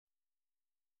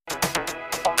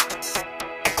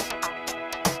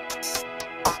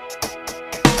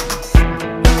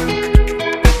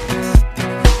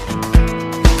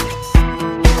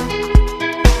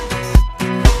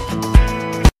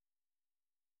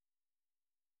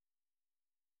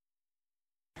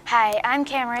Hi, I'm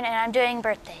Cameron and I'm doing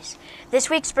birthdays. This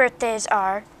week's birthdays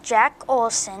are Jack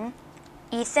Olson,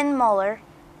 Ethan Muller,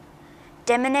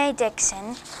 Demone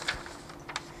Dixon,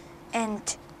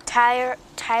 and Tyler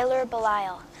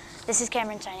Belisle. This is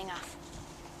Cameron signing off.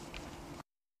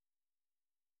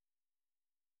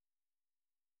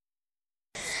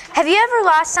 Have you ever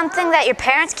lost something that your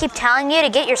parents keep telling you to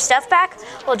get your stuff back?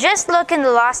 Well, just look in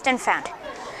the Lost and Found.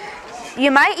 You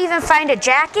might even find a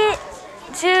jacket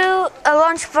to a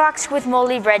lunchbox with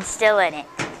moldy bread still in it.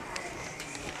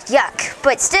 Yuck,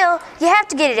 but still, you have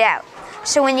to get it out.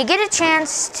 So when you get a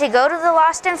chance to go to the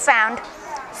Lost and Found,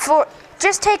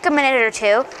 just take a minute or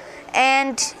two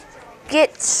and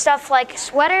get stuff like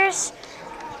sweaters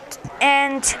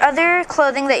and other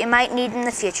clothing that you might need in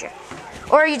the future,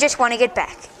 or you just want to get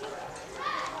back.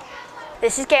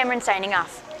 This is Cameron signing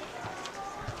off.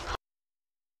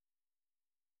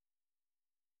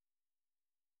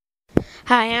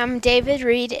 Hi, I'm David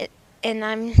Reed, and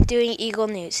I'm doing Eagle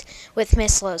News with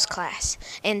Miss Lowe's class,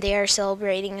 and they are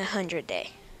celebrating 100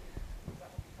 Day.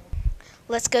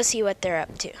 Let's go see what they're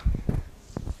up to.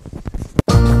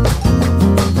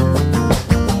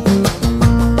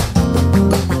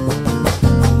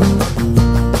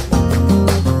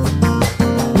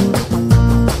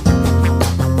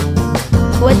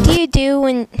 What do you do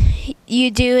when you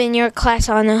do in your class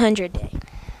on 100 Day?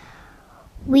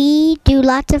 We do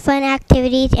lots of fun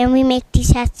activities and we make these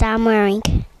hats that I'm wearing.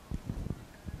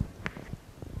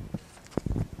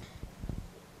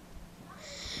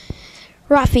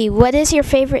 Rafi, what is your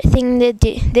favorite thing to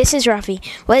do? This is Rafi.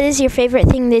 What is your favorite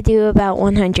thing to do about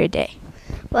 100 Day?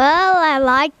 Well, I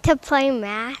like to play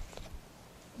math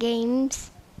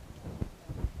games.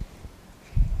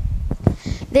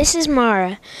 This is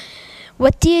Mara.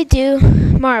 What do you do,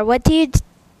 Mara? What do you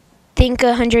think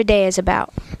 100 Day is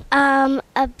about?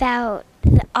 About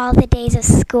all the days of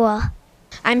school.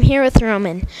 I'm here with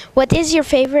Roman. What is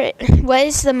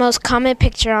the most common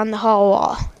picture on the hall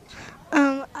wall?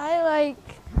 I like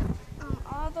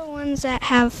all the ones that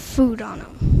have food on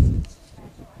them.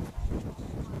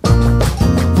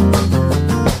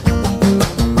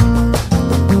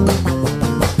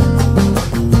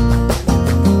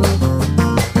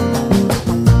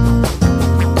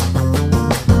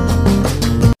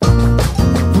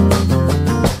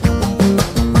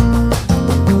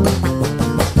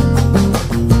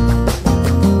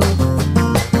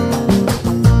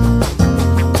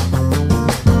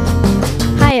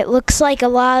 It looks like a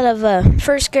lot of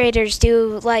first graders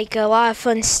do like a lot of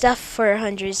fun stuff for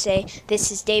 100 Day.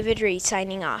 This is David Reed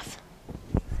signing off.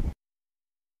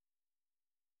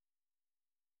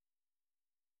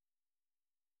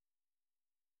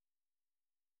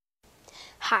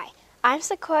 Hi, I'm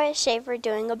Sequoia Shaver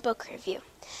doing a book review.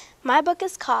 My book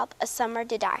is called A Summer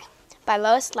to Die by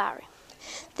Lois Lowry.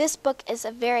 This book is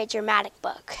a very dramatic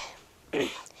book.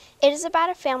 It is about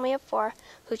a family of 4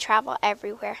 who travel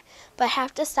everywhere, but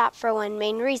have to stop for one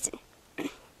main reason.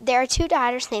 There are 2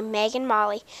 daughters named Meg and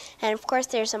Molly, and of course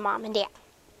there's a mom and dad.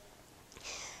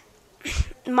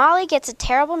 Molly gets a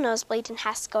terrible nosebleed and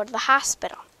has to go to the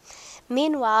hospital.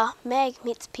 Meanwhile, Meg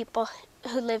meets people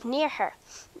who live near her.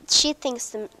 She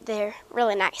thinks they're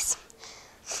really nice.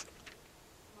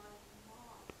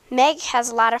 Meg has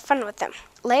a lot of fun with them.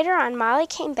 Later on, Molly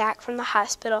came back from the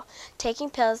hospital taking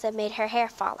pills that made her hair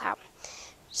fall out.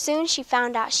 Soon she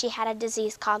found out she had a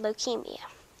disease called leukemia.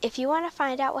 If you want to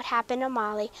find out what happened to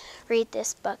Molly, read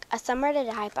this book, A Summer to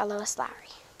Die by Lois Lowry.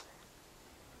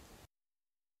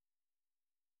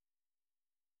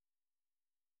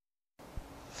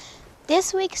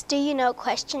 This week's Do You Know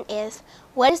question is,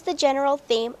 what is the general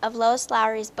theme of Lois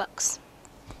Lowry's books?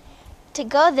 To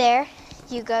go there,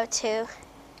 you go to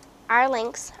our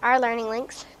learning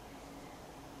links,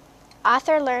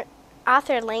 author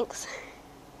links,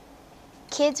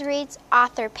 Kids Reads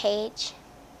author page.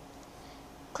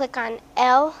 Click on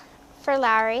L for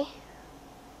Lowry.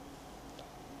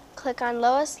 Click on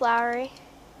Lois Lowry.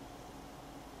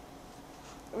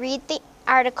 Read the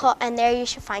article, and there you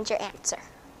should find your answer.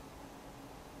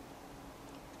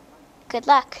 Good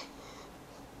luck.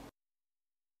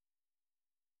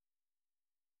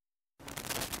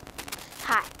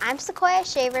 Hi, I'm Sequoia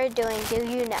Shaver doing Do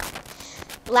You Know?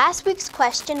 Last week's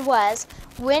question was,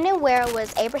 when and where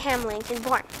was Abraham Lincoln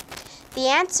born? The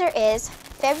answer is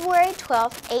February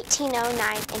 12,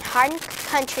 1809 in Hardin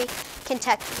Country,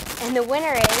 Kentucky. And the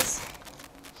winner is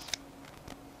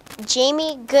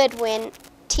Jamie Goodwin.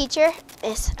 Teacher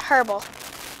is Herbal.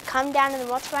 Come down to the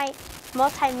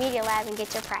Multimedia Lab and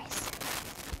get your prize.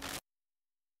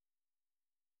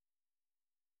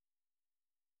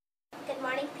 Good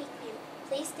morning, Peakview.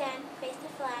 Please stand, face the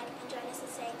flag, and join us in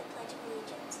saying the Pledge of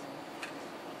Allegiance.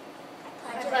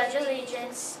 I pledge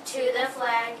allegiance to the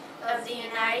flag of the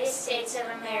United States of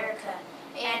America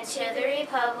and to the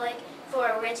republic for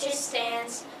which it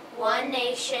stands, one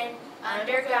nation,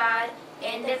 under God,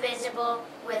 indivisible,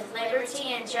 with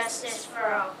liberty and justice for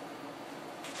all.